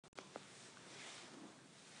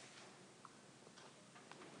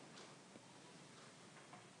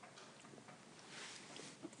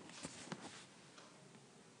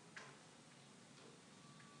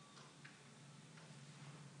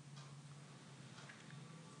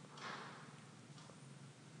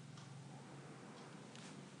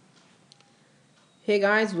Hey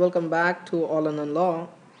guys, welcome back to allornonelaw.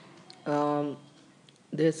 Um,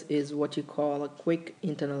 this is what you call a quick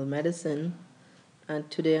internal medicine, and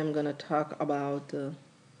today I'm gonna talk about the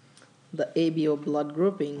ABO blood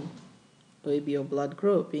grouping. ABO blood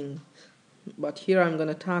grouping, but here I'm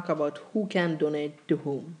gonna talk about who can donate to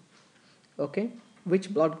whom. Okay,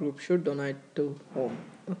 which blood group should donate to whom?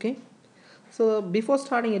 Okay, so before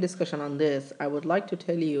starting a discussion on this, I would like to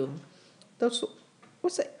tell you that's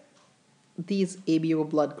what's these ABO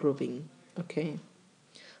blood grouping. Okay.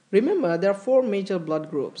 Remember, there are four major blood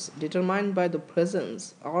groups determined by the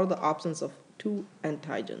presence or the absence of two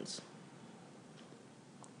antigens.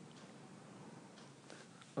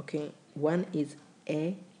 Okay, one is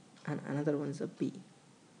A and another one is a B.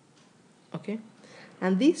 Okay,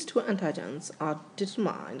 and these two antigens are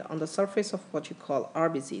determined on the surface of what you call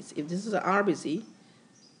RBCs. If this is a RBC,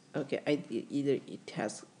 okay, either it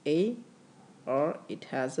has A or it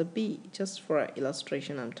has a B. Just for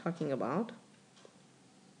illustration, I'm talking about.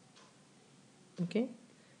 Okay,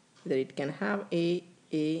 that it can have a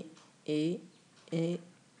a a a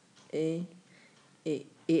a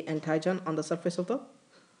a antigen on the surface of the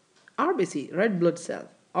RBC, red blood cell,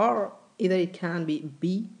 or either it can be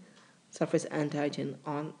B surface antigen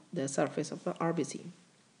on the surface of the RBC.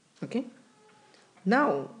 Okay,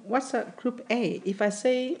 now what's a group A? If I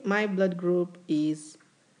say my blood group is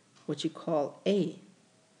what you call A,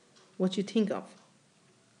 what you think of?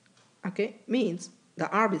 Okay, means the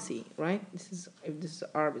RBC, right? If this is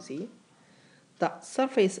RBC, the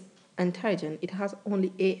surface antigen, it has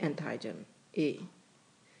only A antigen. A.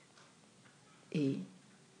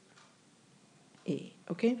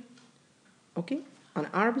 Okay. On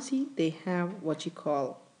RBC they have what you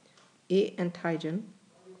call A antigen,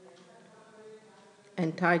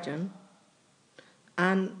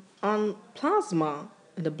 and on plasma,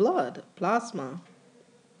 in the blood plasma,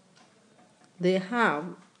 they have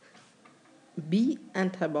B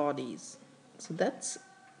antibodies. So that's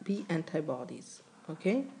B antibodies.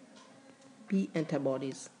 Okay, B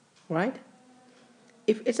antibodies, right?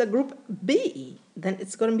 If it's a group B, then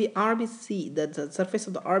it's going to be RBC. That's the surface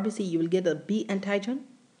of the RBC. You will get a B antigen,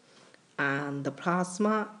 and the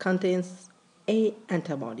plasma contains A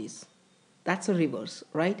antibodies. That's a reverse,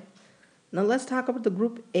 right? Now let's talk about the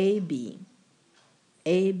group AB.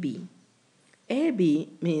 AB. AB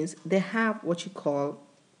means they have what you call,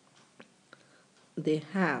 they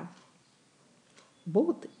have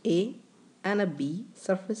both A and a B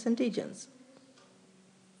surface antigens.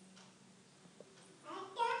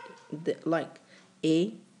 Like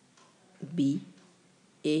A, B,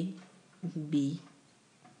 A, B,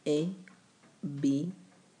 A, B,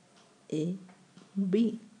 A,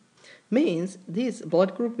 B. Means this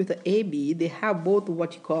blood group with the AB, they have both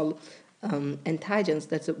what you call antigens.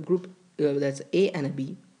 That's a group that's A and a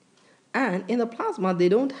B. And in the plasma, they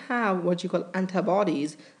don't have what you call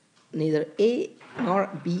antibodies, neither A nor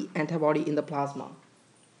B antibody in the plasma.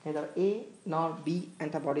 Neither A nor B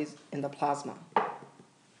antibodies in the plasma.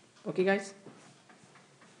 Okay, guys?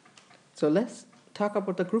 So let's talk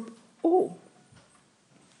about the group O.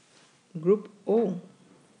 Group O.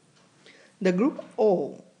 The group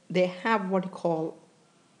O, they have what you call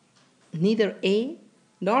neither A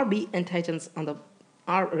nor B antigens on the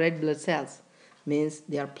red blood cells. Means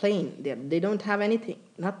they are plain. They don't have anything.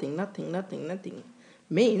 Nothing.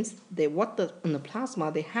 Means they in the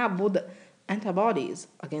plasma they have both the antibodies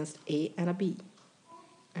against A and a B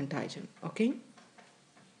antigen. Okay?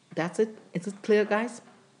 That's it. Is it clear, guys?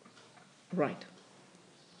 Right.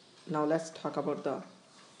 Now let's talk about the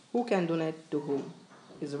who can donate to whom.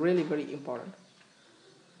 Is really very important.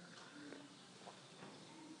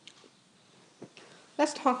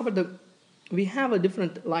 Let's talk about we have a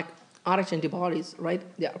different like Rh antibodies, right?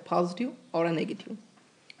 They are positive or a negative.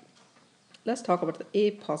 Let's talk about the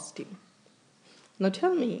A positive. Now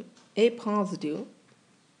tell me, A positive,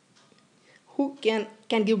 who can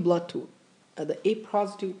give blood to? The A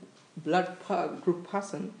positive blood group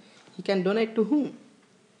person, he can donate to whom?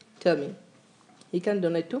 Tell me. He can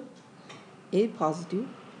donate to A positive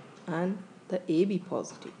and the AB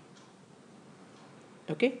positive.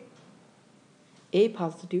 Okay? A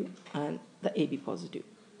positive and the AB positive.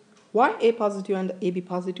 Why A positive and the AB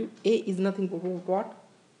positive? A is nothing but what?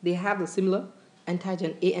 They have the similar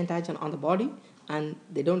antigen, A antigen on the body, and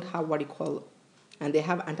they don't have what you call, and they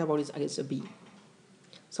have antibodies against a B.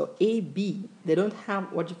 So AB, they don't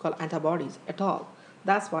have what you call antibodies at all.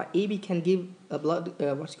 That's why AB can give a blood,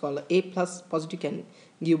 what you call A plus positive can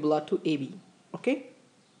give blood to AB. Okay?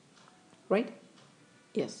 Right?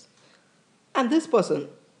 Yes. And this person,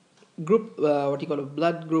 group, what you call a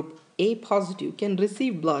blood group A positive, can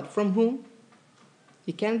receive blood from whom?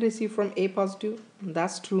 He can receive from A positive,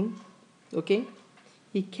 that's true. Okay,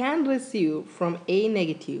 he can receive from A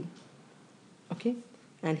negative. Okay,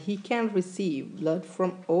 and he can receive blood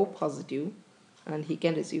from O positive, and he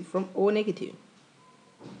can receive from O negative.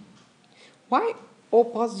 Why O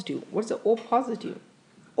positive? What's the O positive?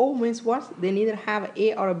 O means what? They neither have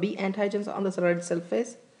A or a B antigens on the cellular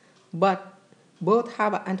surface, but both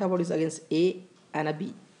have antibodies against A and a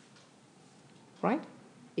B. Right?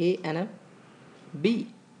 A and a B.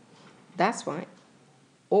 That's why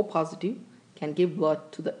O positive can give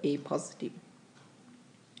blood to the A positive.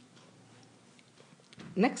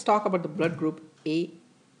 Next, talk about the blood group A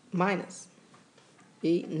minus,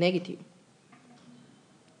 A negative.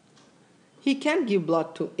 He can give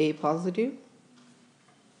blood to A positive,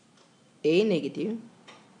 A negative,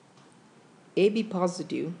 AB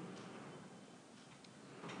positive,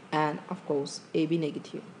 and of course AB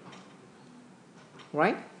negative.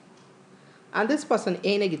 Right? And this person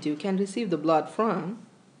A negative can receive the blood from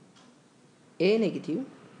A negative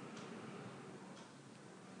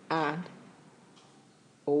and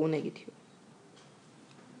O negative.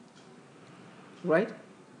 Right?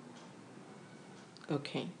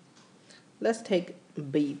 Okay. Let's take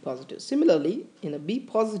B positive. Similarly, in a B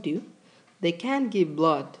positive, they can give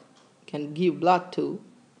blood to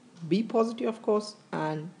B positive, of course,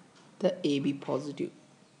 and the AB positive.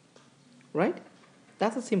 Right?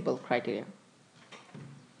 That's a simple criteria.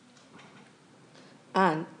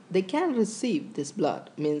 And they can receive this blood,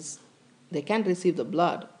 means they can receive the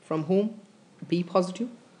blood from whom? B positive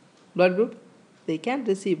blood group. They can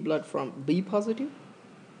receive blood from B positive,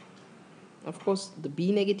 of course the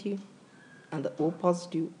B negative, and the O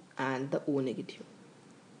positive and the O negative.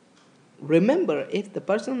 Remember, if the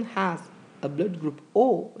person has a blood group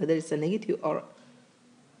O, whether it's a negative or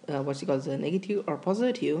a negative or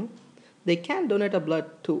positive, they can donate a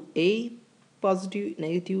blood to A positive,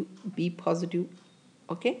 negative, B positive.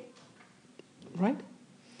 Okay, right?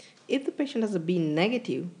 If the patient has a B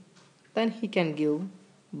negative, then he can give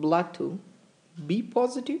blood to B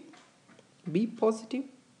positive,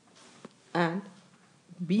 and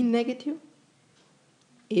B negative,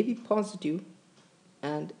 AB positive,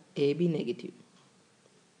 and AB negative.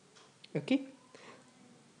 Okay,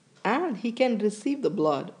 and he can receive the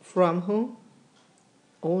blood from whom?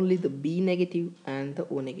 Only the B negative and the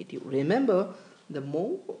O negative. Remember, the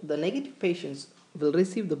negative patients will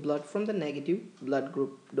receive the blood from the negative blood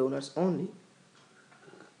group donors only.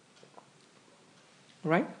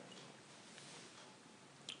 Right?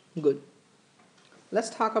 Good. Let's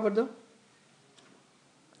talk about the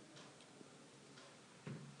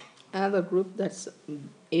other group, that's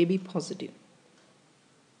AB positive.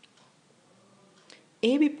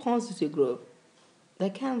 AB positive group, they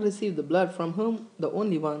can receive the blood from whom? The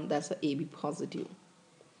only one, that's the AB positive.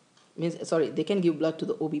 They can give blood to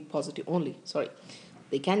the OB positive only.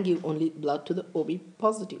 They can give only blood to the OB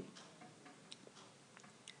positive.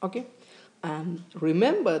 Okay, and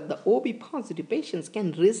remember, the OB positive patients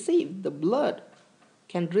can receive the blood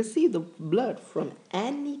from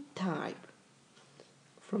any type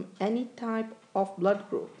of blood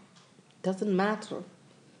group. Doesn't matter.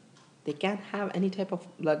 They can have any type of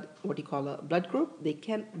blood, a blood group.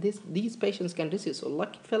 These patients can receive. So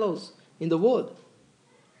lucky fellows in the world.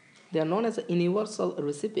 They are known as a universal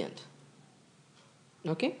recipient.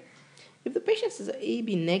 Okay, if the patient is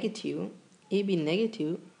AB negative,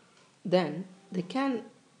 then they can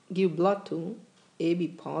give blood to AB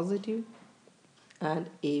positive and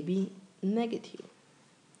AB negative.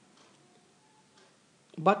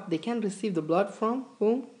 But they can receive the blood from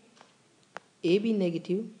whom? AB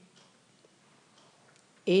negative,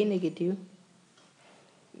 A negative,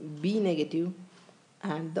 B negative,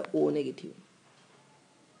 and the O negative.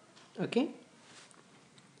 Okay,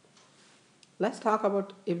 let's talk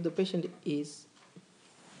about if the patient is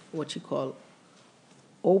O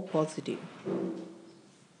positive.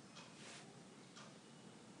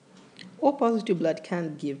 O positive blood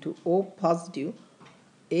can give to O positive,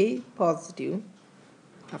 A positive,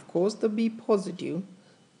 of course the B positive,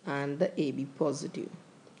 and the AB positive.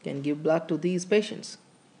 Can give blood to these patients.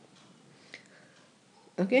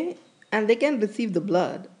 Okay, and they can receive the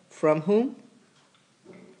blood from whom?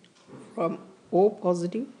 From O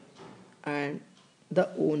positive and the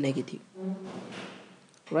O negative.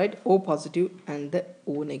 Right? O positive and the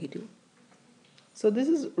O negative. So this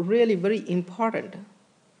is really very important,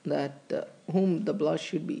 that whom the blood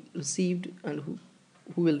should be received and who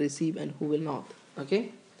will receive and who will not.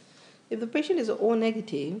 Okay, if the patient is O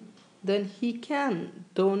negative, then he can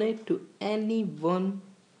donate to anyone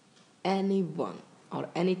or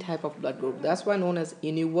any type of blood group. That's why known as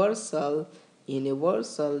universal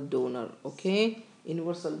donor. Okay,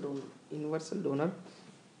 universal donor, universal donor,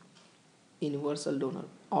 universal donor,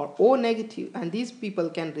 or O negative, and these people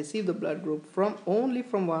can receive the blood group from only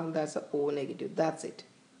from one that's a O negative. That's it,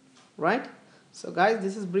 right? So guys,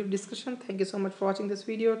 this is brief discussion. Thank you so much for watching this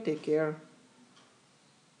video. Take care.